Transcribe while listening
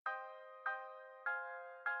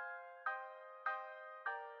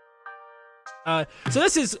So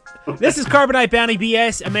this is Carbonite Bounty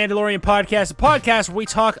BS, a Mandalorian podcast, where we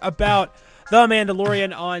talk about The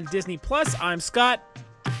Mandalorian on Disney Plus. I'm Scott.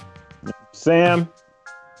 Sam.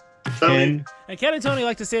 Tony. And Ken and Tony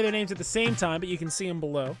like to say their names at the same time, but you can see them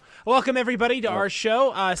below. Welcome everybody to our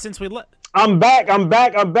show. I'm back, Sam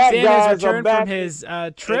guys. has returned I'm back from his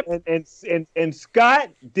trip, and Scott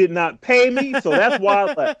did not pay me, so that's why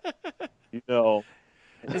I left. You know,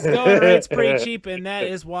 his going rate's pretty cheap, and that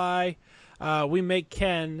is why we make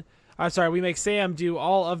Sam do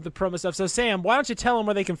all of the promo stuff. So Sam, why don't you tell them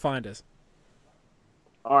where they can find us?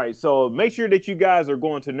 all right, so make sure that you guys are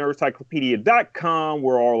going to nerdcyclopedia.com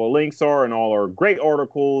where all the links are and all our great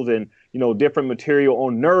articles and, you know, different material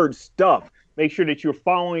on nerd stuff. Make sure that you're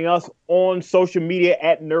following us on social media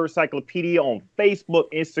at Nerdcyclopedia on Facebook,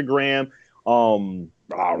 Instagram,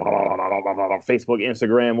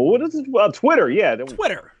 What is it? Twitter, yeah.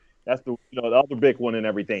 Twitter. That's the other big one and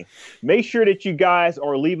everything. Make sure that you guys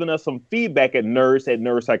are leaving us some feedback at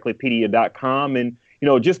nerds@nerdcyclopedia.com. And, you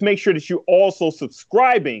know, just make sure that you're also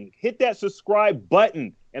subscribing. Hit that subscribe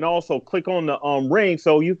button and also click on the ring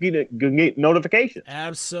so you can get notifications.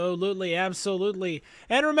 Absolutely. And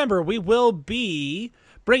remember, we will be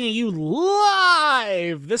bringing you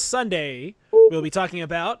live this Sunday. We'll be talking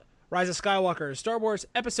about Rise of Skywalker, Star Wars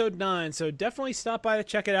Episode 9. So definitely stop by to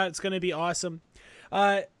check it out. It's going to be awesome.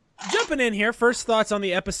 Jumping in here, first thoughts on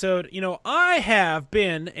the episode. You know, I have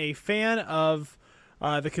been a fan of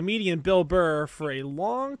the comedian Bill Burr for a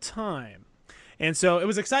long time. And so it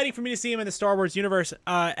was exciting for me to see him in the Star Wars universe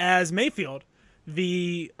as Mayfield,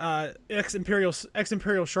 the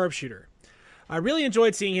ex-Imperial sharpshooter. I really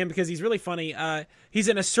enjoyed seeing him because he's really funny. He's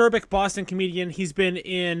an acerbic Boston comedian. He's been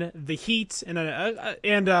in The Heat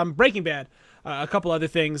and Breaking Bad, a couple other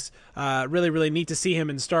things. Really neat to see him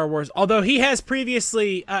in Star Wars. Although he has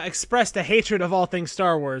previously expressed a hatred of all things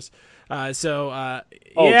Star Wars. Yeah.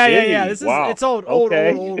 It's old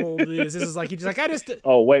news. This is like he's like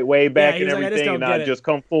way back and everything, and I just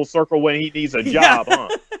come full circle when he needs a job, huh?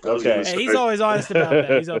 Okay. Hey, he's always honest about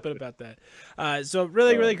that. He's open about that. So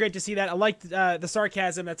really great to see that. I liked the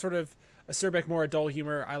sarcasm, that sort of acerbic, more adult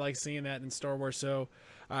humor. I like seeing that in Star Wars. So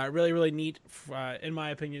really neat, in my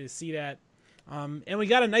opinion, to see that. And we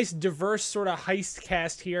got a nice, diverse sort of heist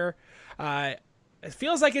cast here. It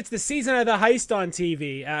feels like it's the season of the heist on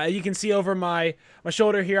TV. You can see over my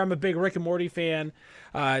shoulder here, I'm a big Rick and Morty fan.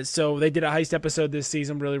 So they did a heist episode this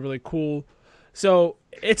season, really cool. So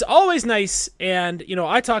it's always nice, and you know,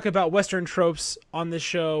 I talk about Western tropes on this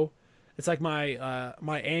show. It's like my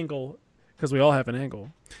angle, because we all have an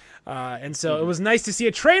angle. And so it was nice to see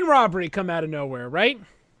a train robbery come out of nowhere, right?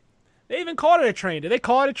 They even called it a train. Did they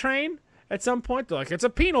call it a train at some point? They're like, it's a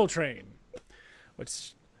penal train,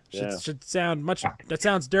 which should sound that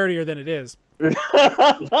sounds dirtier than it is. It's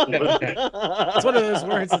one of those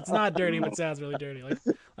words that's not dirty but sounds really dirty, like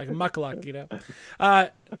a mukluk, you know.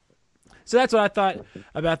 So that's what I thought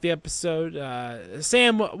about the episode.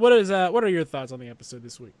 Sam, what are your thoughts on the episode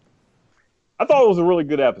this week? I thought it was a really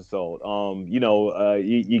good episode.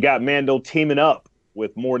 You got Mando teaming up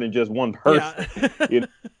with more than just one person. Yeah. You know?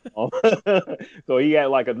 So he had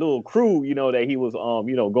like a little crew, you know, that he was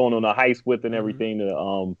going on a heist with and everything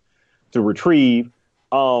to retrieve.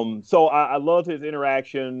 So I loved his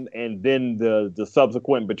interaction, and then the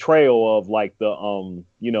subsequent betrayal of like the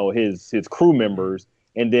his crew members.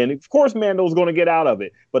 And then, of course, Mando's going to get out of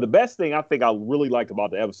it. But the best thing I think I really liked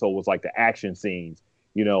about the episode was like the action scenes,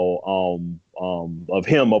 you know, of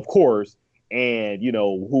him, of course, and, you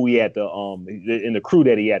know, who he had to in the crew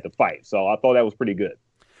that he had to fight. So I thought that was pretty good.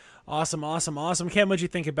 Awesome. Ken, what'd you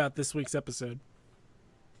think about this week's episode?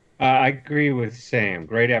 I agree with Sam.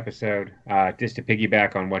 Great episode. Just to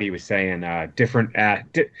piggyback on what he was saying,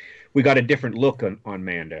 we got a different look on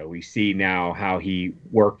Mando. We see now how he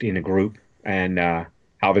worked in a group and how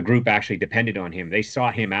the group actually depended on him. They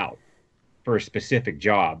sought him out for a specific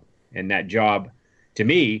job, and that job, to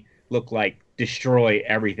me, looked like destroy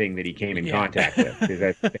everything that he came in contact with, because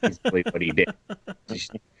that's basically what he did.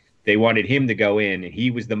 They wanted him to go in, and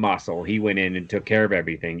he was the muscle. He went in and took care of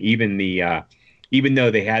everything. Even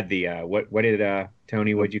though they had the what did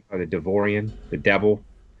Tony, what'd you call it, the Devorian, the devil?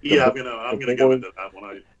 Yeah, I'm gonna go into that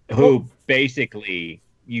one. Who basically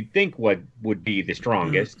you'd think would be the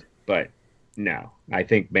strongest, but no. I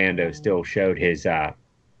think Mando still showed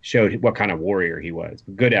what kind of warrior he was.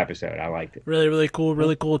 Good episode. I liked it. Really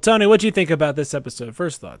cool. Tony, what'd you think about this episode?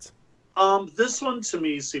 First thoughts. This one to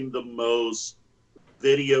me seemed the most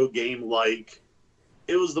video game like.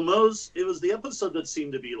 It was the episode that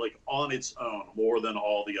seemed to be like on its own more than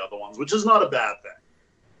all the other ones, which is not a bad thing.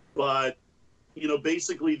 But, you know,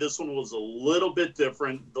 basically this one was a little bit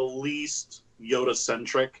different, the least Yoda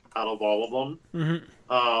centric out of all of them.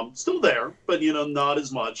 Mm-hmm. Still there, but not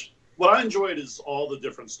as much. What I enjoyed is all the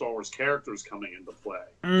different Star Wars characters coming into play.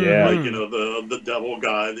 Yeah. Like the devil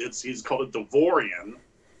guy. He's called a Devorian,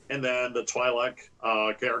 and then the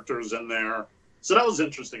Twi'lek characters in there. So that was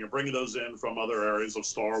interesting, and bringing those in from other areas of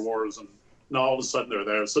Star Wars, and now all of a sudden they're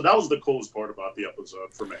there. So that was the coolest part about the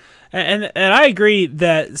episode for me. And I agree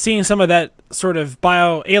that seeing some of that sort of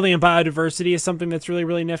alien biodiversity is something that's really,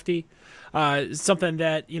 really nifty. Something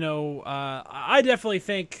that I definitely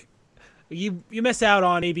think you miss out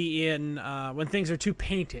on maybe in when things are too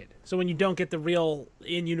painted. So when you don't get the real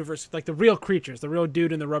in-universe, like the real creatures, the real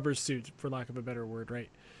dude in the rubber suit, for lack of a better word, right?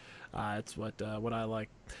 That's what I like.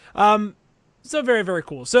 So very, very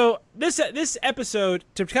cool. So this episode,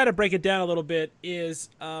 to kind of break it down a little bit, is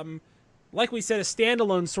like we said, a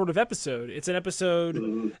standalone sort of episode. It's an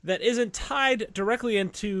episode that isn't tied directly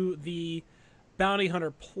into the bounty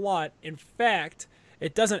hunter plot. In fact,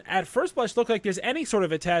 it doesn't at first blush look like there's any sort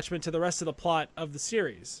of attachment to the rest of the plot of the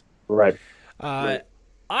series. Right. I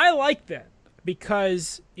like that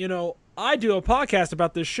because, I do a podcast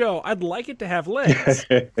about this show. I'd like it to have legs.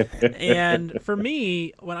 And for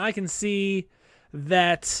me, when I can see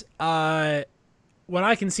that they're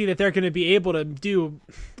going to be able to do,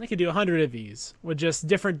 they could do 100 of these with just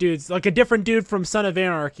different dudes, like a different dude from Son of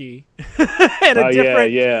Anarchy, and a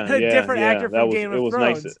different actor from Game of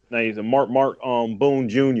Thrones. Nice. Mark Boone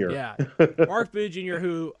Jr. Yeah, Mark Boone Jr.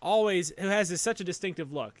 who has such a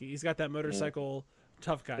distinctive look. He's got that motorcycle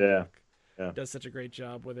tough guy look. Yeah. Does such a great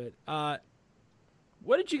job with it.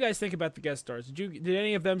 What did you guys think about the guest stars? Did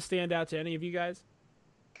any of them stand out to any of you guys?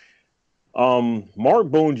 Mark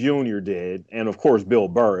Boone Jr. did, and of course Bill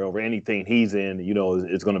Burr. Over anything he's in,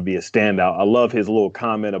 is going to be a standout. I love his little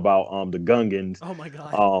comment about the Gungans. Oh my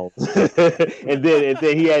god! And then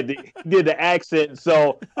he did the accent.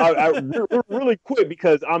 So I really quick,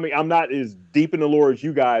 because I'm not as deep in the lore as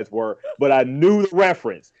you guys were, but I knew the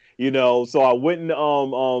reference. So I went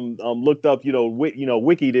and looked up,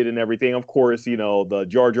 Wiki did and everything. Of course, the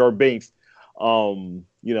Jar Jar Binks,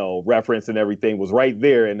 reference and everything was right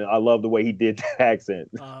there, and I love the way he did the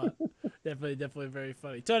accent. Definitely very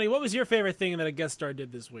funny. Tony, what was your favorite thing that a guest star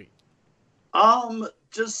did this week?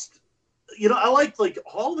 Just I liked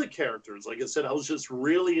all the characters. Like I said, I was just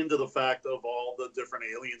really into the fact of all the different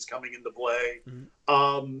aliens coming into play.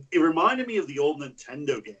 Mm-hmm. It reminded me of the old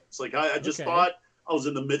Nintendo games. Like I just thought I was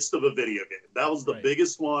in the midst of a video game. That was the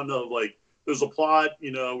biggest one of there's a plot,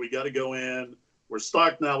 we got to go in, we're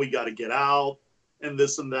stuck now, we got to get out, and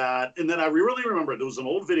this and that. And then I really remember there was an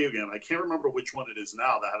old video game, I can't remember which one it is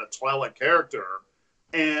now, that had a Twi'lek character,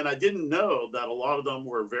 and I didn't know that a lot of them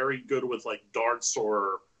were very good with darts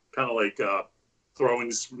or kind of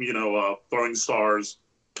throwing stars,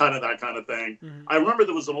 kind of that kind of thing. Mm-hmm. I remember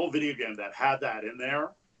there was an old video game that had that in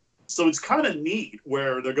there. So it's kind of neat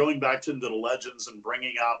where they're going back into the legends and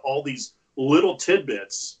bringing out all these little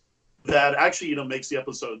tidbits that actually, makes the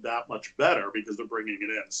episode that much better because they're bringing it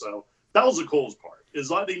in. So that was the coolest part. It's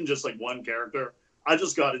not even just one character. I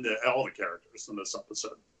just got into all the characters in this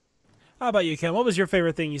episode. How about you, Ken? What was your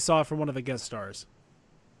favorite thing you saw from one of the guest stars?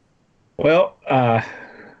 Well,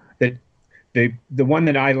 the one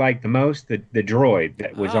that I liked the most, the droid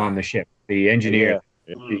that was on the ship, the engineer,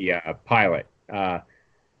 the pilot.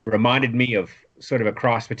 Reminded me of sort of a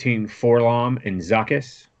cross between Forlom and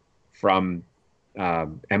Zuckuss from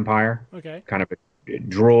Empire. Okay. Kind of a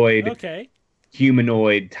droid,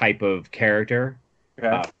 humanoid type of character.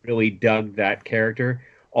 Really dug that character.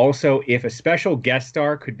 Also, if a special guest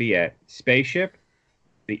star could be a spaceship,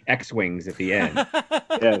 the X-Wings at the end.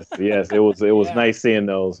 Yes. It was nice seeing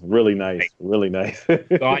those. Really nice.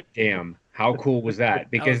 God damn. How cool was that?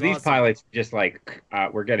 Because these pilots just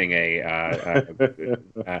we're getting a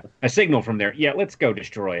signal from there. Yeah, let's go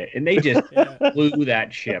destroy it. And they just blew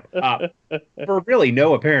that ship up for really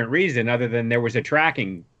no apparent reason other than there was a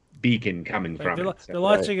tracking beacon coming from it. They're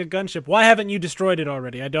launching a gunship. Why haven't you destroyed it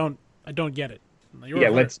already? I don't get it.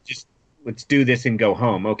 Let's do this and go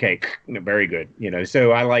home. Okay, very good.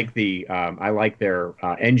 So I like their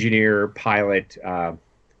engineer, pilot,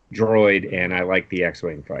 droid, and I like the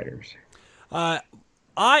X-Wing fighters. I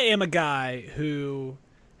am a guy who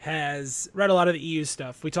has read a lot of the EU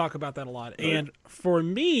stuff. We talk about that a lot. Right. And for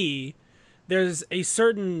me, there's a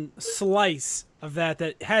certain slice of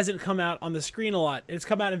that hasn't come out on the screen a lot. It's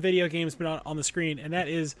come out in video games, but not on the screen. And that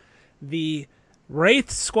is the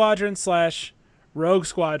Wraith Squadron / Rogue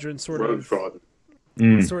Squadron sort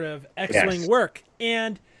of X-Wing work.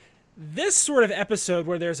 And this sort of episode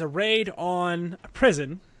where there's a raid on a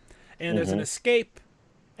prison and there's an escape,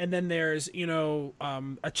 and then there's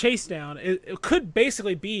a chase down. It could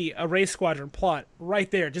basically be a Wraith Squadron plot right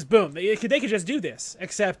there. Just boom, they could just do this.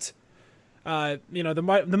 Except,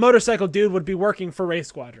 the motorcycle dude would be working for Wraith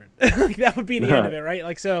Squadron. Like, that would be the end of it, right?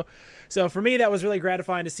 Like so for me, that was really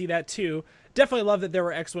gratifying to see that too. Definitely love that there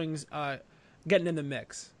were X-wings getting in the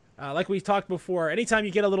mix. Like we talked before, anytime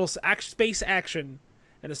you get a little space action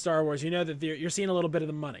in a Star Wars, you know that you're seeing a little bit of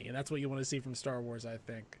the money, and that's what you want to see from Star Wars, I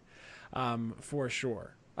think, for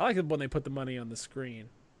sure. I like it when they put the money on the screen.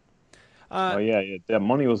 That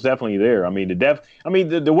money was definitely there. I mean,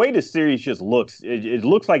 the way the series just looks, it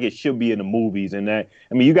looks like it should be in the movies, and that,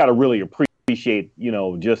 I mean, you got to really appreciate,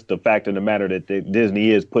 just the fact of the matter that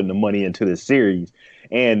Disney is putting the money into this series,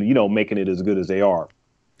 and making it as good as they are.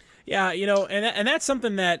 Yeah, and that's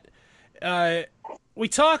something that we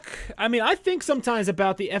talk. I mean, I think sometimes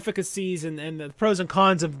about the efficacies and the pros and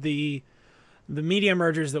cons of the media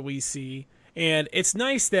mergers that we see. And it's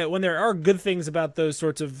nice that when there are good things about those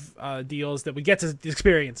sorts of deals that we get to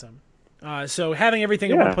experience them. So having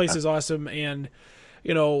everything in one place is awesome. And,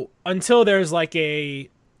 until there's like a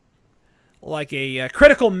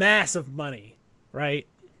critical mass of money, right?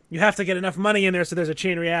 You have to get enough money in there so there's a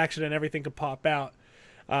chain reaction and everything could pop out.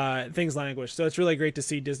 Things languish. So it's really great to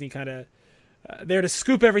see Disney kind of there to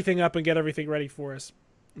scoop everything up and get everything ready for us.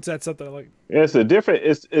 So that's something I like. It's a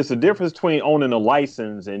difference between owning a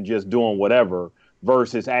license and just doing whatever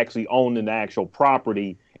versus actually owning the actual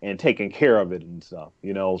property and taking care of it and stuff.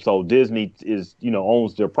 So Disney is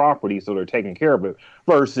owns their property, so they're taking care of it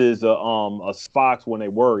versus a Fox when they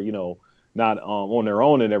were not on their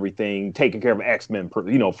own and everything, taking care of X-Men,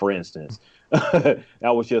 for instance. That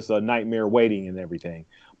was just a nightmare waiting and everything.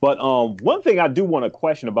 But one thing I do want to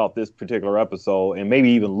question about this particular episode, and maybe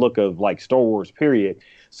even look of like Star Wars period.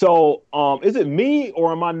 So is it me,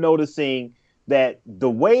 or am I noticing that the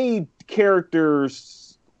way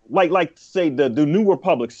characters like say the New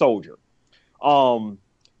Republic soldier, the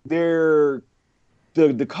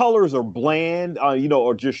colors are bland,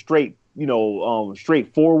 or just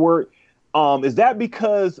straightforward? Is that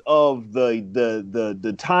because of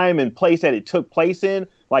the time and place that it took place in,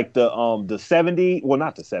 like the 70s, well,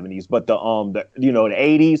 not the 70s, but the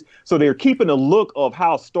 80s? So they're keeping the look of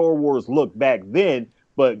how Star Wars looked back then,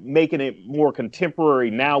 but making it more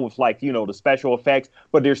contemporary now with the special effects.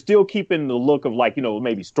 But they're still keeping the look of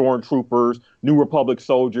maybe stormtroopers, New Republic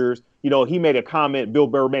soldiers. He made a comment. Bill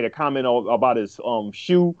Burr made a comment about his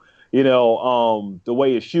shoe. The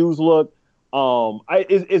way his shoes look.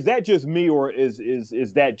 Is that just me, or is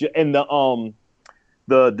that and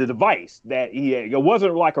the device that he had, it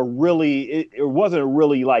wasn't like a really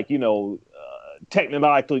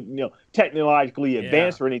technologically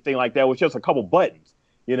advanced or anything like that. It was just a couple buttons.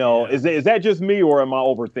 Is that just me, or am I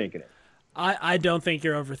overthinking it? I don't think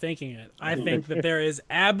you're overthinking it. I think that there is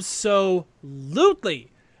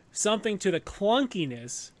absolutely something to the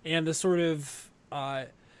clunkiness and the sort of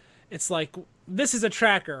it's like, this is a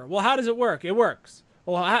tracker. Well, how does it work? It works.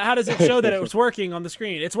 Well, how does it show that it was working on the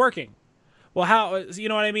screen? It's working. Well, how, you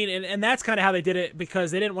know what I mean? And that's kind of how they did it,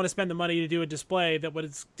 because they didn't want to spend the money to do a display that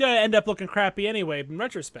would end up looking crappy anyway, in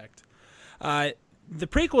retrospect. The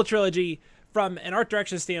prequel trilogy, from an art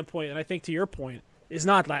direction standpoint, and I think to your point, is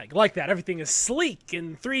not like that. Everything is sleek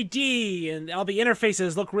and 3D, and all the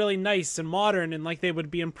interfaces look really nice and modern, and like they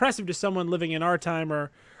would be impressive to someone living in our time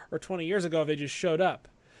or 20 years ago if they just showed up.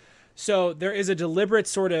 So there is a deliberate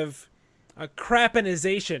sort of a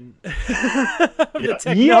crapinization of the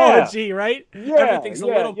technology, right? Yeah, everything's a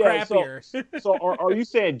little crappier. So are you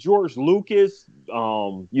saying George Lucas,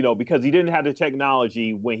 because he didn't have the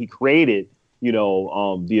technology when he created,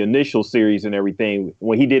 the initial series and everything,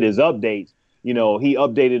 when he did his updates, he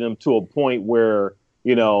updated them to a point where,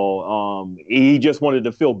 he just wanted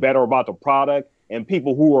to feel better about the product, and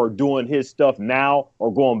people who are doing his stuff now are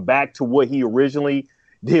going back to what he originally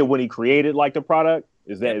did when he created the product?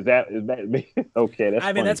 Is that okay? That's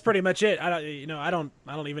funny. That's pretty much it. I don't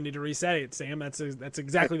even need to reset it, Sam. That's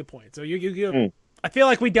exactly the point. So you I feel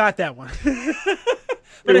like we got that one.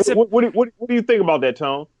 But what do you think about that,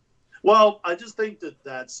 Tone? Well, I just think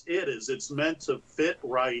that's it. It's meant to fit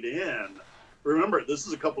right in. Remember, this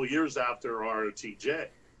is a couple of years after ROTJ,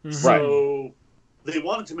 mm-hmm. So they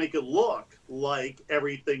wanted to make it look like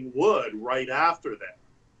everything would right after that.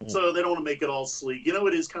 So they don't want to make it all sleek.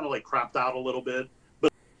 It is kind of crapped out a little bit,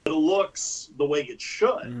 but it looks the way it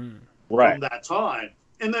should from that time.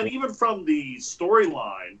 And then even from the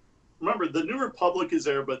storyline, remember, the New Republic is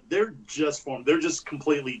there, but they're just formed. They're just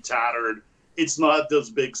completely tattered. It's not those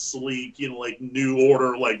big sleek, New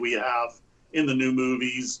Order like we have in the new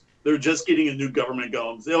movies. They're just getting a new government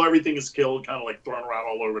going. Everything is killed, kind of thrown around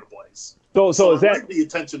all over the place. So is I that like the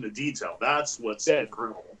attention to detail? That's what's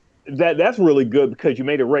incredible. that's really good because you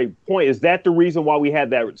made a great point. Is that the reason why we had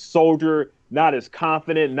that soldier not as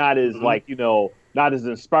confident, not as like, not as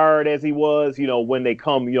inspired as he was, when they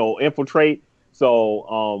come, infiltrate.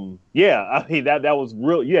 So yeah, I mean that was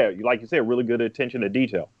real, yeah, like you said, really good attention to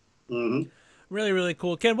detail. Mm-hmm. Really, really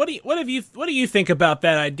cool. Ken, what do you think about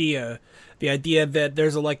that idea? The idea that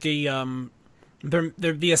there's the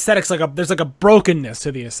aesthetics there's like a brokenness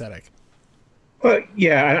to the aesthetic. Well,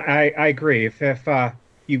 yeah, I agree. If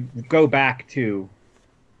you go back to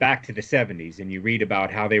the 70s and you read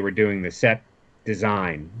about how they were doing the set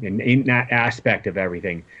design and in that aspect of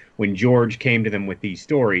everything, when George came to them with these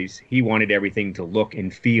stories, he wanted everything to look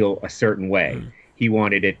and feel a certain way. He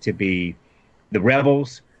wanted it to be the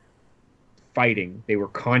rebels fighting. They were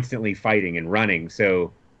constantly fighting and running,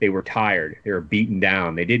 so they were tired. They were beaten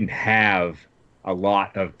down. They didn't have a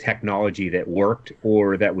lot of technology that worked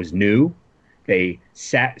or that was new. They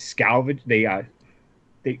scavenged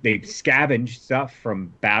stuff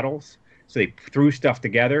from battles. So they threw stuff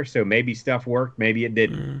together. So maybe stuff worked, maybe it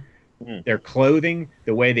didn't. Their clothing,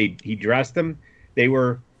 the way he dressed them, they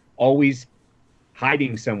were always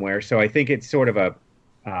hiding somewhere. So I think it's sort of a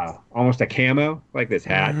almost a camo, like this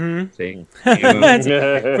hat. See?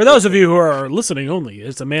 For those of you who are listening only,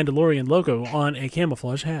 it's a Mandalorian logo on a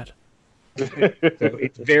camouflage hat. So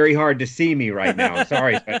it's very hard to see me right now.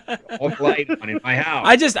 Sorry, all the light on in my house.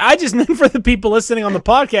 I just meant for the people listening on the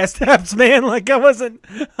podcast apps, man. Like I wasn't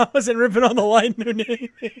ripping on the light or anything.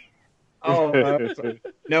 Oh,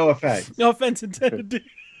 no offense. No offense intended.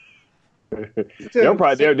 They'll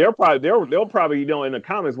probably in the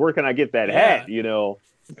comments, where can I get that hat? Throw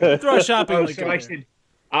a shopping link.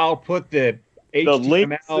 I'll put the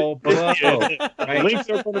HTML below. Right? Links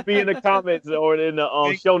are going to be in the comments or in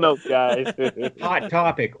the show notes, guys. Hot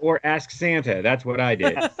topic or Ask Santa. That's what I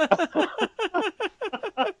did.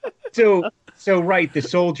 So right, the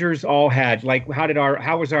soldiers all had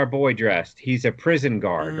how was our boy dressed? He's a prison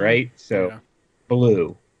guard, right? So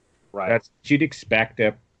blue. Right. That's what you'd expect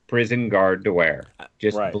a prison guard to wear.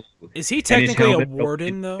 Just blue. Is he technically a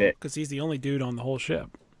warden though? Because he's the only dude on the whole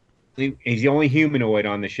ship. He's the only humanoid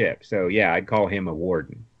on the ship, so yeah, I'd call him a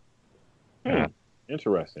warden.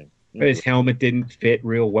 Interesting. But his helmet didn't fit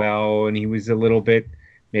real well, and he was a little bit.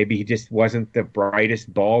 Maybe he just wasn't the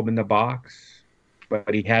brightest bulb in the box,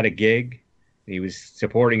 but he had a gig. He was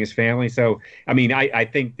supporting his family. So, I mean, I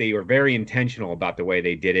think they were very intentional about the way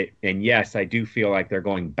they did it. And yes, I do feel like they're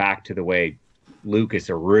going back to the way Lucas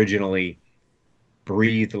originally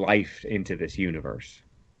breathed life into this universe.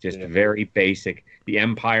 Just very basic. The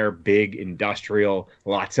Empire, big, industrial,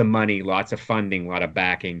 lots of money, lots of funding, a lot of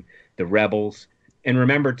backing. The rebels. And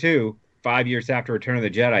remember, too, 5 years after Return of the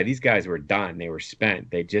Jedi, these guys were done. They were spent.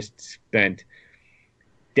 They just spent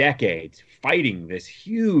decades fighting this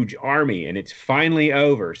huge army, and it's finally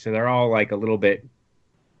over. So they're all like a little bit,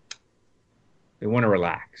 they want to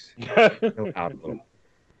relax. A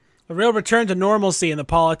real return to normalcy in the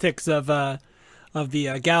politics of the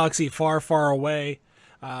galaxy far, far away.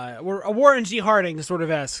 A Warren G. Harding sort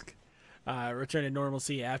of esque return to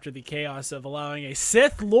normalcy after the chaos of allowing a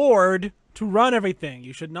Sith Lord to run everything.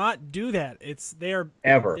 You should not do that. They are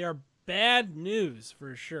bad news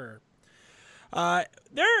for sure.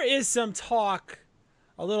 There is a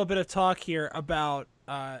little bit of talk here about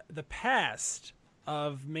the past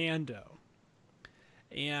of Mando,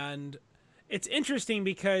 and it's interesting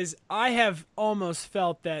because I have almost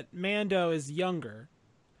felt that Mando is younger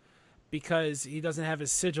because he doesn't have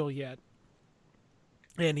his sigil yet,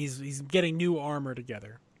 and he's getting new armor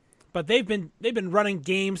together. But they've been running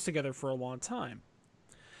games together for a long time.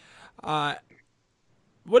 What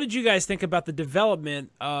did you guys think about the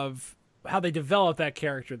development of how they developed that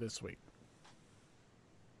character this week?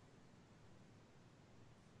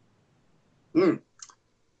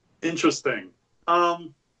 Interesting. I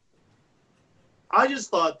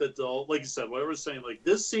just thought that, like you said, what I was saying, like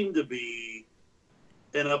this seemed to be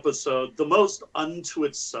an episode, the most unto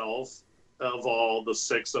itself of all the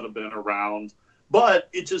 6 that have been around, but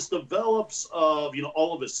it just develops of,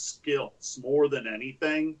 all of his skills more than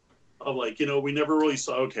anything of like, we never really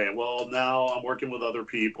saw, okay, well, now I'm working with other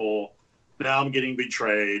people. Now I'm getting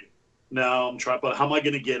betrayed. Now I'm trying, but how am I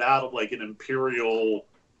going to get out of like an Imperial,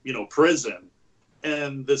 prison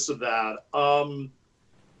and this and that?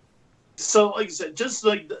 So like I said, just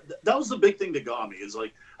like that was the big thing that got me is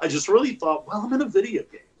like, I just really thought, well, I'm in a video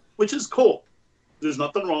game, which is cool. There's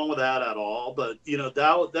nothing wrong with that at all. But,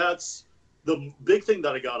 that's the big thing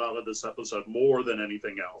that I got out of this episode more than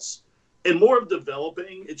anything else. And more of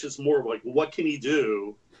developing, it's just more of like, what can he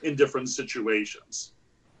do in different situations?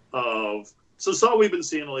 So it's all we've been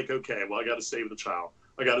seeing, like, okay, well, I got to save the child.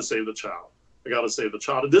 I got to save the child. I got to save the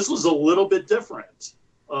child. And this was a little bit different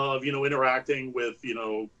of, interacting with,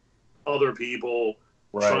 other people,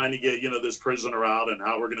 trying to get, this prisoner out and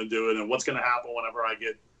how we're going to do it and what's going to happen whenever I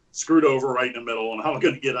get screwed over right in the middle and how I'm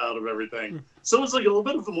going to get out of everything. So it's like a little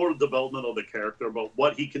bit of a more development of the character about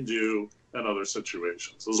what he can do in other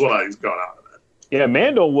situations. Is what I got out of it. Yeah,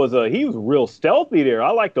 Mando he was real stealthy there.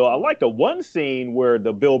 I like the one scene where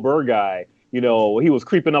the Bill Burr guy, he was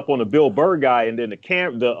creeping up on the Bill Burr guy, and then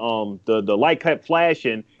the light kept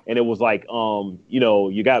flashing, and it was like,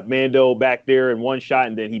 you got Mando back there in one shot,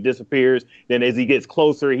 and then he disappears. Then as he gets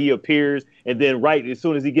closer, he appears, and then right as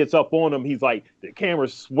soon as he gets up on him, he's like, the camera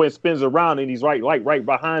spins around, and he's right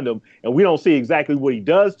behind him, and we don't see exactly what he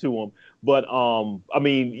does to him. But I've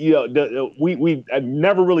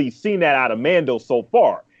never really seen that out of Mando so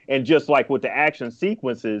far, and just like with the action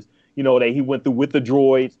sequences, that he went through with the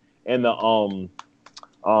droids. And the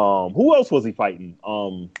who else was he fighting?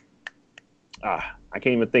 I can't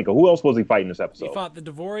even think of who else was he fighting this episode. He fought the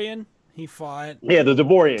Devorian. He fought the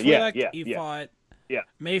Devorian. Twi'lek, he fought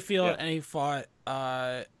Mayfield, yeah. and he fought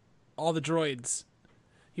all the droids.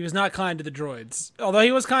 He was not kind to the droids, although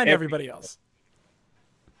he was kind to everybody else.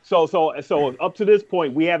 So up to this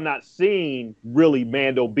point, we have not seen really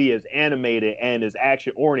Mando be as animated and as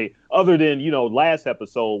action oriented, other than last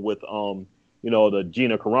episode with the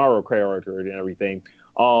Gina Carano character and everything.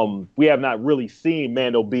 We have not really seen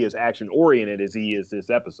Mando be as action-oriented as he is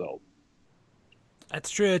this episode.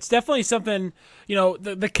 That's true. It's definitely something,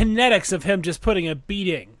 the kinetics of him just putting a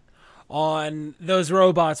beating on those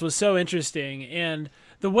robots was so interesting. And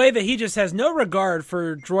the way that he just has no regard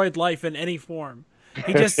for droid life in any form.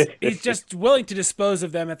 He's just willing to dispose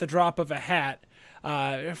of them at the drop of a hat.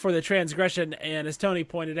 For the transgression. And as Tony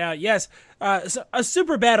pointed out, yes, a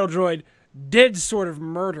super battle droid did sort of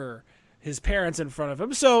murder his parents in front of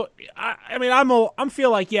him. So, I'm feel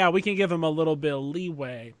like, yeah, we can give him a little bit of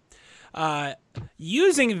leeway.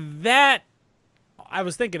 Using that, I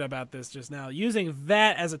was thinking about this just now, using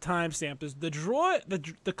that as a timestamp is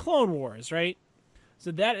the Clone Wars, right?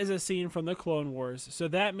 So that is a scene from the Clone Wars. So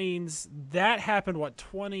that means that happened,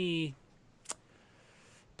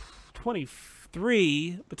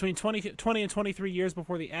 between 20 and 23 years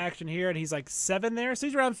before the action here, and he's like 7 there, so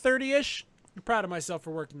he's around 30-ish. I'm proud of myself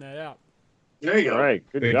for working that out. There you go. All right,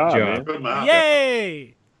 good job, man. Good math.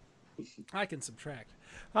 Yay! I can subtract.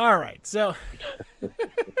 All right, so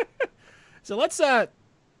let's talk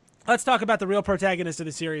about the real protagonist of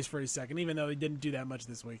the series for a second, even though he didn't do that much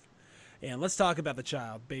this week. And let's talk about the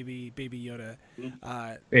child, baby Yoda,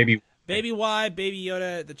 baby Y, baby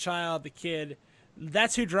Yoda, the child, the kid.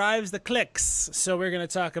 That's who drives the clicks. So we're going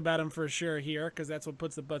to talk about him for sure here, because that's what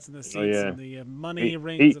puts the butts in the seats and the money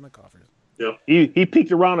rings in the coffers. Yep. He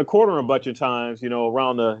peeked around the corner a bunch of times,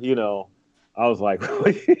 around the, I was like,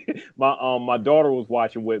 my daughter was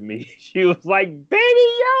watching with me. She was like, baby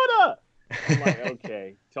Yoda. I'm like,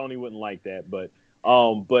 okay, Tony wouldn't like that, but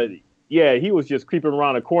yeah, he was just creeping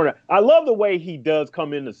around the corner. I love the way he does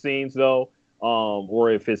come in the scenes, though.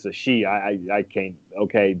 Or if it's a she, I can't.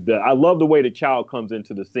 Okay, I love the way the child comes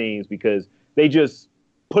into the scenes, because they just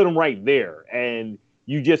put him right there, and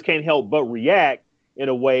you just can't help but react in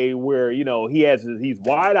a way where he's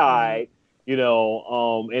wide-eyed,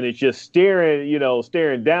 and it's just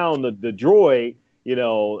staring down the droid,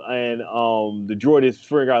 and the droid is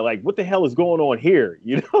figuring out, like, what the hell is going on here?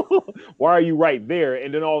 Why are you right there?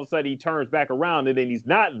 And then all of a sudden he turns back around, and then he's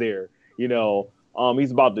not there.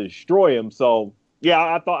 He's about to destroy him. So yeah,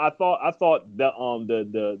 I thought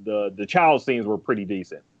the child scenes were pretty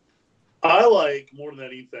decent. I like, more than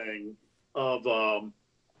anything, of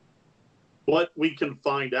what we can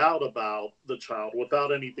find out about the child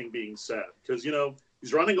without anything being said. Because,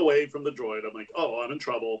 he's running away from the droid. I'm like, oh, I'm in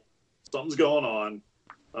trouble. Something's going on.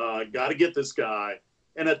 Got to get this guy.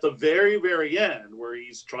 And at the very, very end, where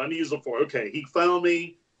he's trying to use the Force, okay, he found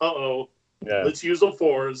me. Uh-oh. Yeah. Let's use the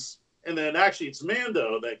Force. And then actually it's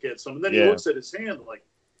Mando that gets him. And then he looks at his hand like,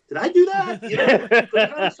 did I do that? It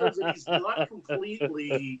kind of shows that he's not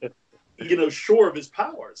completely, sure of his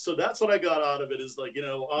powers. So that's what I got out of it, is like,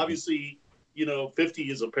 obviously,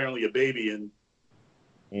 50 is apparently a baby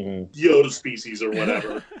in Yoda species or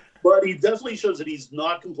whatever. But he definitely shows that he's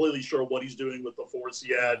not completely sure what he's doing with the Force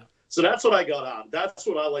yet. So that's what I got out. That's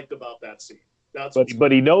what I liked about that scene.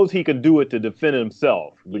 But he knows he can do it to defend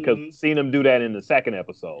himself, because we've seen him do that in the second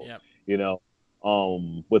episode. Yep.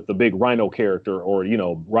 With the big rhino character, or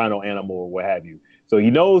rhino animal or what have you. So he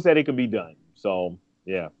knows that it can be done. So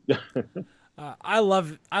yeah. I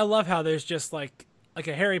love how there's just like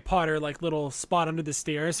a Harry Potter like little spot under the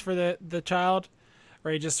stairs for the child,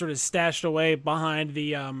 where he just sort of stashed away behind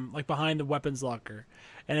the behind the weapons locker.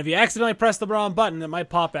 And if you accidentally press the wrong button, it might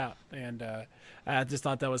pop out. And I just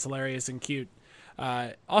thought that was hilarious and cute.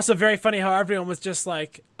 Also very funny how everyone was just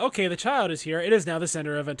like, okay, the child is here. It is now the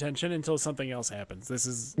center of attention until something else happens. This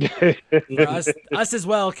is for us as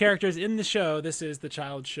well, characters in the show. This is the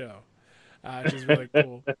child's show, which is really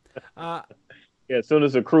cool. Yeah, as soon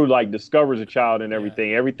as the crew like discovers a child and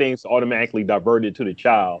everything, everything's automatically diverted to the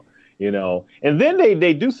child, you know. And then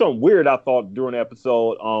they do something weird, I thought, during the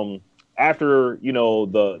episode. After, you know,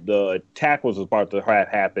 the attack was about to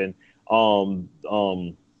happen,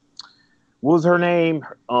 what was her name?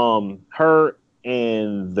 Her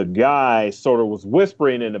and the guy sort of was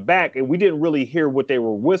whispering in the back, and we didn't really hear what they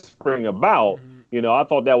were whispering about. Mm-hmm. You know, I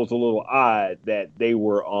thought that was a little odd that they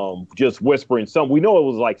were just whispering something. We know it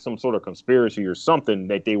was like some sort of conspiracy or something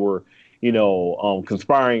that they were, you know,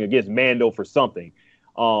 conspiring against Mando for something.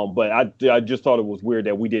 But I just thought it was weird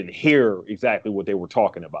that we didn't hear exactly what they were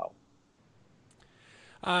talking about.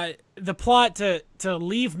 The plot to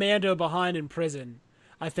leave Mando behind in prison,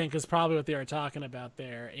 I think, is probably what they were talking about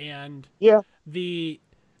there. And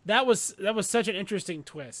that was such an interesting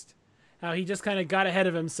twist. How he just kind of got ahead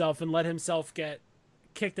of himself and let himself get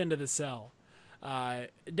kicked into the cell.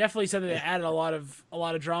 Definitely something that added a lot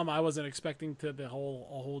of drama I wasn't expecting to the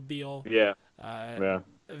whole deal. Yeah.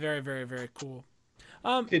 Very, very, very cool.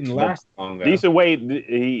 Didn't last long though. Decent way.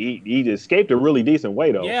 He escaped a really decent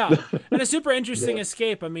way though. Yeah, and a super interesting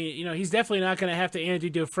escape. I mean, you know, he's definitely not going to have to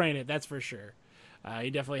Andy Dufresne it. That's for sure.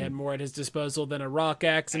 He definitely had more at his disposal than a rock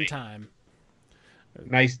axe and time.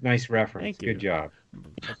 Nice reference. Thank you. Good job.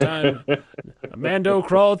 Mando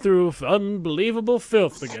crawled through unbelievable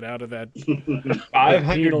filth to get out of that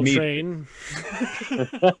 500 meters. Train.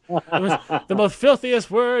 It was the most filthiest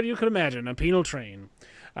word you could imagine, a penal train.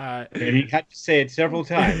 And he had to say it several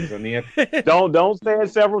times on the episode. Don't say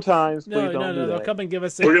it several times. Please No, don't do they'll that. come and give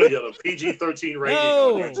us. We're gonna get a PG-13 rating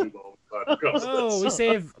on YouTube. Oh, we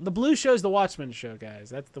save the blue show's the Watchmen show, guys.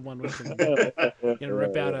 That's the one we can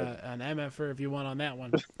rip out an MF if you want on that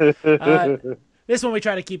one. This one we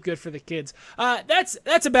try to keep good for the kids.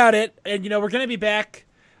 That's about it. And we're gonna be back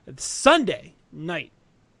Sunday night,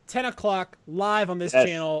 10 o'clock live on this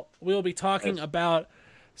channel. We'll be talking about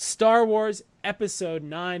Star Wars Episode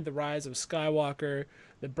 9, The Rise of Skywalker.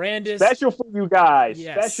 The Brandis special for you guys.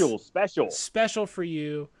 Yes. Special for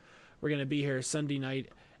you. We're gonna be here Sunday night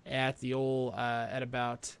at the old at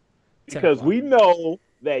about 10 because o'clock. we know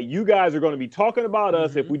that you guys are going to be talking about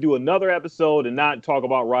us if we do another episode and not talk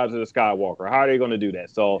about Rise of the Skywalker. How are they going to do that?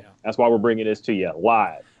 So that's why we're bringing this to you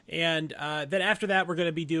live. And then after that, we're going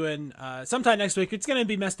to be doing sometime next week. It's going to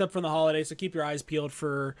be messed up from the holidays, so keep your eyes peeled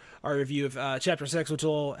for our review of Chapter 6, which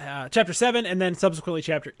will Chapter 7, and then subsequently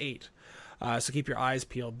Chapter 8. So keep your eyes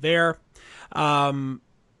peeled there.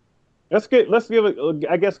 Let's give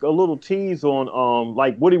I guess a little tease on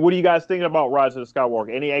what are you guys thinking about Rise of the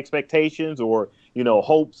Skywalker? Any expectations or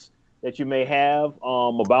hopes that you may have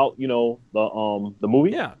about the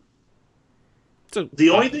movie? Yeah. So the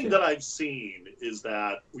only thing that I've seen is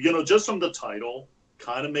that just from the title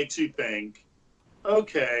kind of makes you think,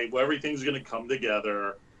 okay, well, everything's going to come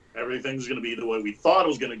together, everything's going to be the way we thought it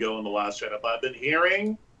was going to go in The Last Jedi. But I've been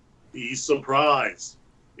hearing, be surprised.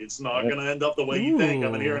 It's not going to end up the way you think.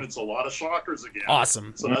 I've been hearing it's a lot of shockers again.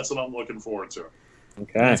 Awesome. So that's what I'm looking forward to.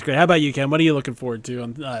 Okay. That's great. How about you, Ken? What are you looking forward to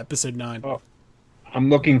on Episode 9? Oh, I'm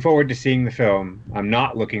looking forward to seeing the film. I'm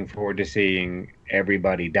not looking forward to seeing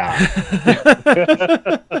everybody die.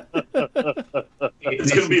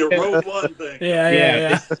 It's going to be a Rogue One thing. Yeah.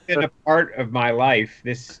 This has been a part of my life.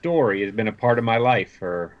 This story has been a part of my life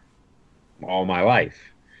for all my life.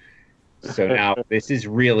 So now this is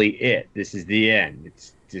really it. This is the end.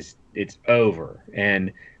 It's over.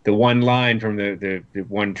 And the one line from the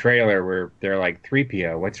one trailer where they're like,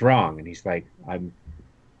 3PO, what's wrong? And he's like, I'm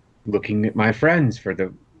looking at my friends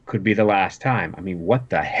could be the last time. I mean, what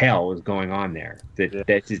the hell is going on there?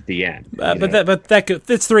 This is the end. But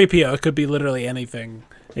it's 3PO. It could be literally anything.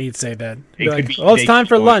 He'd say that. It's time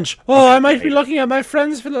for lunch. Oh, I might be looking at my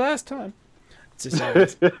friends for the last time. It's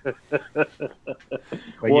just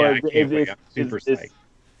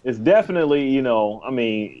It's definitely,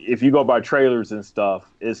 if you go by trailers and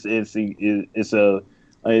stuff, it's an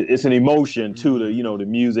emotion to the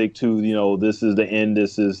music, to this is the end,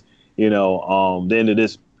 this is the end of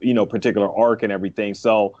this particular arc and everything.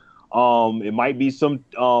 So it might be some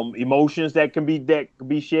emotions that can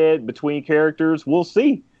be shed between characters. We'll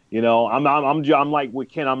see. I'm like with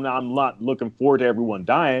Ken. I'm not looking forward to everyone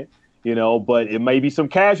dying. But it may be some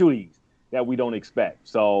casualties that we don't expect.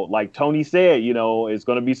 So like Tony said, it's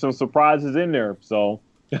going to be some surprises in there. So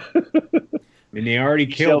I mean, they already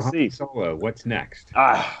We killed shall Han see. Solo. What's next?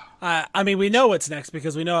 I mean, we know what's next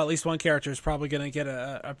because we know at least one character is probably going to get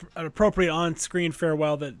an appropriate on-screen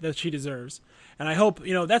farewell that she deserves. And I hope,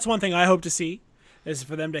 that's one thing I hope to see is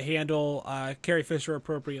for them to handle Carrie Fisher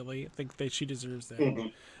appropriately. I think that she deserves that.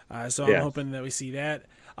 Mm-hmm. So Yes. I'm hoping that we see that.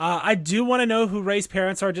 I do want to know who Rey's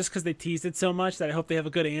parents are just because they teased it so much that I hope they have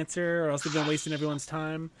a good answer or else they've been wasting everyone's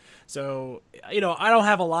time. So, I don't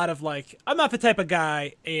have a lot of I'm not the type of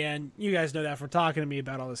guy, and you guys know that from talking to me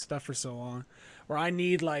about all this stuff for so long, where I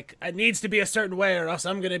need it needs to be a certain way or else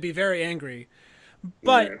I'm going to be very angry.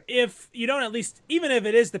 But if you don't at least, even if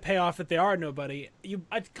it is the payoff that they are nobody,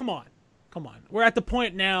 come on. We're at the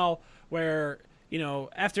point now where,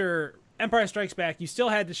 after Empire Strikes Back, you still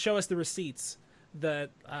had to show us the receipts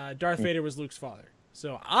that Darth Vader was Luke's father.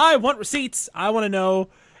 So I want receipts. I want to know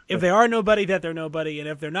if they are nobody, that they're nobody. And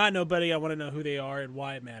if they're not nobody, I want to know who they are and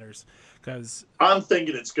why it matters. Because I'm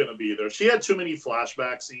thinking it's going to be there. She had too many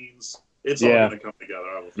flashback scenes. It's all going to come together.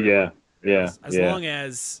 I will feel. as long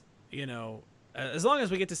as, as long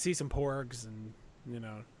as we get to see some porgs and,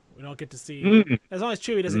 we don't get to see, as long as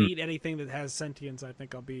Chewie doesn't eat anything that has sentience, I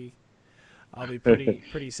think I'll be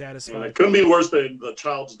pretty satisfied. It couldn't be worse than the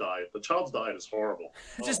child's diet. The child's diet is horrible.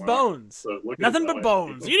 It's just wow. bones. So look at Nothing it but that way.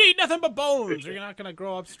 bones. You eat nothing but bones. You're not going to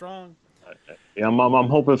grow up strong. Yeah, I'm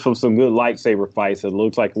hoping for some good lightsaber fights. It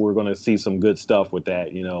looks like we're going to see some good stuff with that.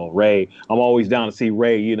 Rey. I'm always down to see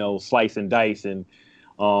Rey. Slice and dice and,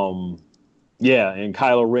 and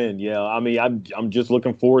Kylo Ren. Yeah, I mean, I'm just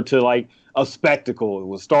looking forward to a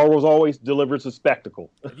spectacle. Star Wars always delivers a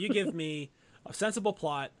spectacle. If you give me a sensible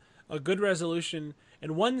plot, a good resolution,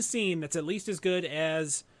 and one scene that's at least as good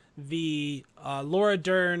as the Laura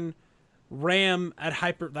Dern ram at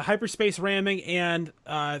the hyperspace ramming and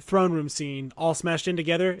throne room scene all smashed in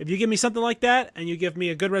together. If you give me something like that and you give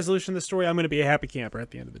me a good resolution of the story, I'm going to be a happy camper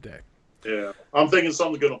at the end of the day. Yeah, I'm thinking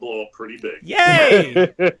something's going to blow up pretty big.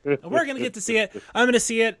 Yay! We're going to get to see it. I'm going to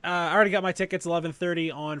see it. I already got my tickets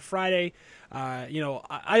 11:30 on Friday.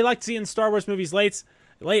 I like seeing Star Wars movies late.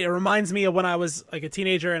 It reminds me of when I was a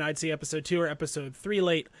teenager and I'd see episode 2 or episode 3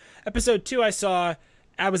 late. Episode 2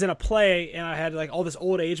 I was in a play and I had all this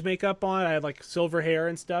old age makeup on. I had silver hair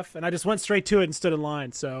and stuff, and I just went straight to it and stood in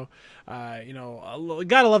line. So,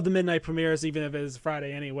 gotta love the midnight premieres, even if it is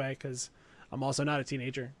Friday anyway, because I'm also not a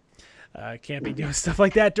teenager. Can't be doing stuff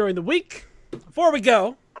like that during the week. Before we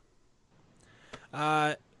go,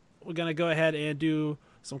 we're gonna go ahead and do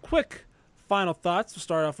some quick final thoughts. We'll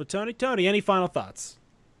start off with Tony. Tony, any final thoughts?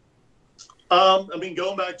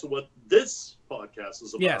 Going back to what this podcast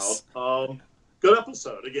is about. Yes. Good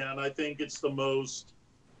episode. Again, I think it's the most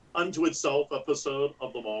unto itself episode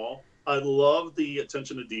of them all. I love the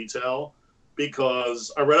attention to detail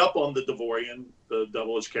because I read up on the Devorian, the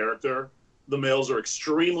devilish character. The males are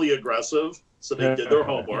extremely aggressive, so they did their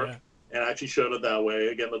homework and actually showed it that way.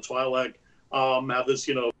 Again, the Twi'lek have this,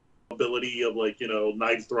 ability of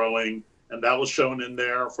knife throwing, and that was shown in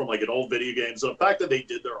there from an old video game. So the fact that they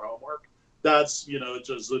did their homework, that's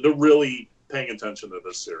just they're really paying attention to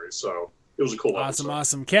this series. So it was a cool episode.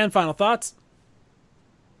 Awesome. Ken, final thoughts?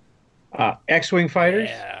 X-Wing fighters.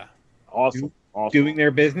 Yeah. Awesome. Doing their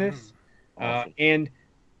business. And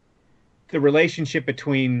the relationship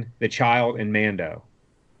between the child and Mando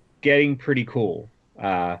getting pretty cool.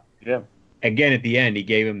 Again, at the end, he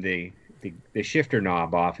gave him the shifter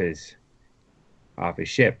knob off his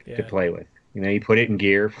ship to play with. He put it in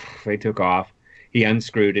gear. They took off. He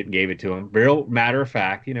unscrewed it and gave it to him. Real matter of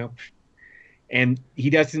fact, and he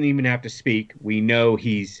doesn't even have to speak. We know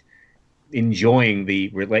he's enjoying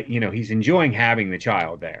he's enjoying having the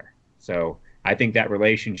child there. So I think that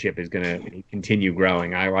relationship is going to continue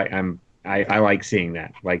growing. I like seeing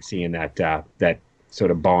that. Like seeing that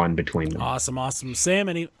sort of bond between them. Awesome. Sam,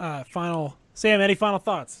 any final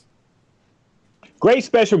thoughts? Great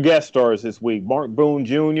special guest stars this week. Mark Boone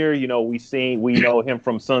Jr., we know him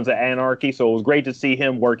from Sons of Anarchy, so it was great to see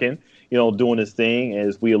him working, doing his thing.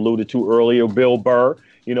 As we alluded to earlier, Bill Burr,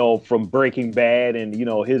 from Breaking Bad and,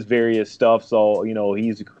 his various stuff. So,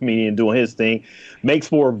 he's a comedian doing his thing. Makes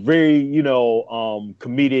for a very,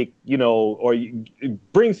 comedic, or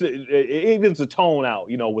it brings it evens the tone out,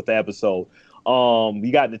 with the episode.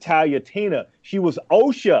 You got Natalia Tina. She was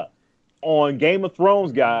Osha on Game of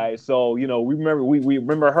Thrones, guys. So, we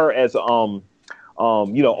remember her as Osha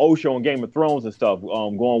on Game of Thrones and stuff,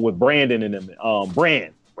 going with Brandon and them.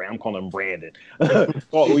 I'm calling him Brandon.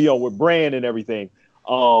 With Brand and everything.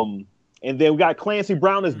 And then we got Clancy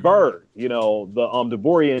Brown as Bird, the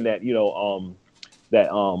Devorian that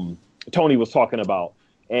Tony was talking about.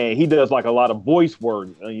 And he does a lot of voice work.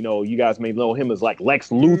 You guys may know him as Lex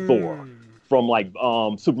Luthor from like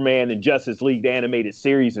Superman and Justice League, the animated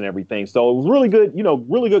series and everything. So it was really good,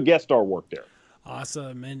 really good guest star work there.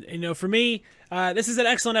 Awesome. And for me, this is an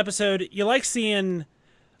excellent episode. You like seeing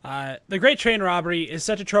the Great Train Robbery is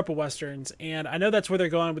such a trope of Westerns, and I know that's where they're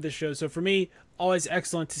going with this show. So for me, always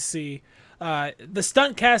excellent to see. The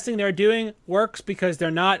stunt casting they're doing works because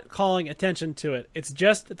they're not calling attention to it. It's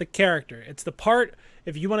just the character. It's the part.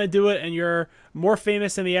 If you want to do it and you're more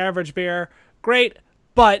famous than the average bear, great.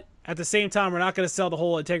 But at the same time, we're not going to sell the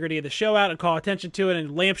whole integrity of the show out and call attention to it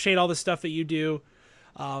and lampshade all the stuff that you do.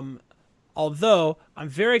 Although I'm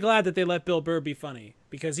very glad that they let Bill Burr be funny,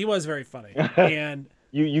 because he was very funny. And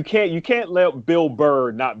you can't let Bill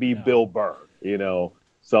Burr not be Bill Burr,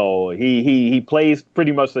 So he plays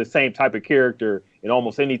pretty much the same type of character in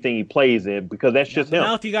almost anything he plays in, because that's just him.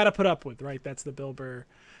 Mouth you got to put up with, right? That's the Bill Burr.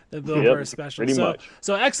 Burr special. Pretty much.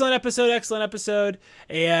 So excellent episode,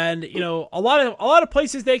 and a lot of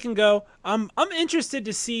places they can go. I'm interested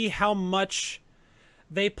to see how much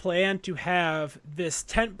they plan to have this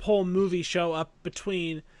tentpole movie show up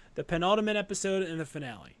between the penultimate episode and the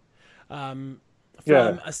finale. From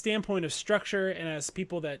a standpoint of structure and as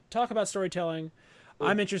people that talk about storytelling,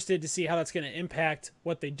 I'm interested to see how that's going to impact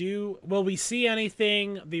what they do. Will we see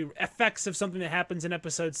anything, the effects of something that happens in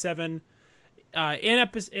episode 7?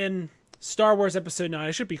 In Star Wars episode 9,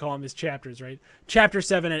 I should be calling this chapters, right? Chapter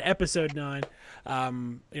 7 and episode 9.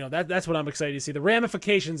 That's what I'm excited to see, the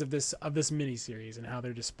ramifications of this miniseries and how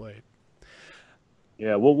they're displayed.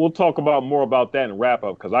 Yeah, we'll talk more about that in wrap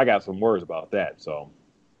up, because I got some words about that. So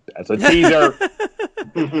that's a teaser.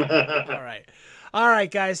 All right,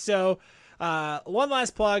 guys. So one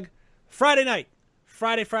last plug: Friday night,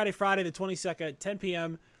 Friday, the 22nd, 10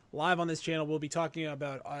 p.m. live on this channel. We'll be talking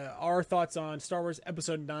about our thoughts on Star Wars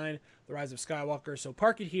Episode 9, The Rise of Skywalker. So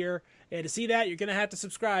park it here. And to see that, you're going to have to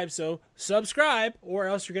subscribe. So subscribe, or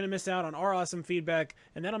else you're going to miss out on our awesome feedback.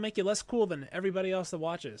 And that'll make you less cool than everybody else that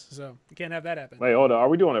watches. So you can't have that happen. Wait, hold on. Are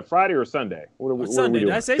we doing it Friday or Sunday? What Sunday. Did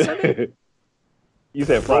I say Sunday? You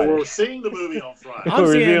said Friday. Well, we're seeing the movie on Friday. I'm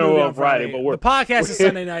seeing the movie on Friday. But the podcast is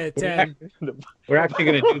Sunday night at 10. We're actually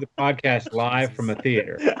going to do the podcast live from a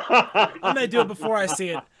theater. I'm going to do it before I see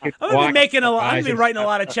it. I'm going to be writing a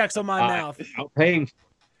lot of checks on my mouth. I'm paying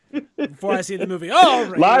before I see the movie.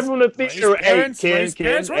 Oh, live from the theater. Ken. Hey,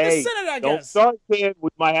 I guess. Don't start, Ken. We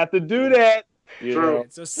might have to do that. True.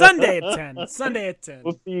 So Sunday at 10. Sunday at 10.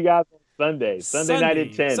 We'll see you guys on Sunday. Sunday night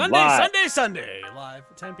at 10. Sunday, live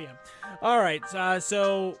at 10 p.m. All right.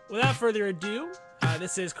 So without further ado,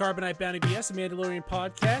 this is Carbonite Bounty BS, a Mandalorian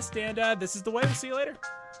podcast, and this is the way. We'll see you later.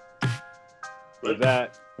 With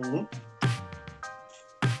that. Mm-hmm.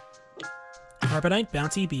 Carbonite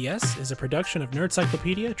Bounty BS is a production of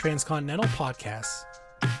Nerdcyclopedia Transcontinental Podcasts.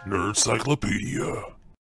 Nerdcyclopedia.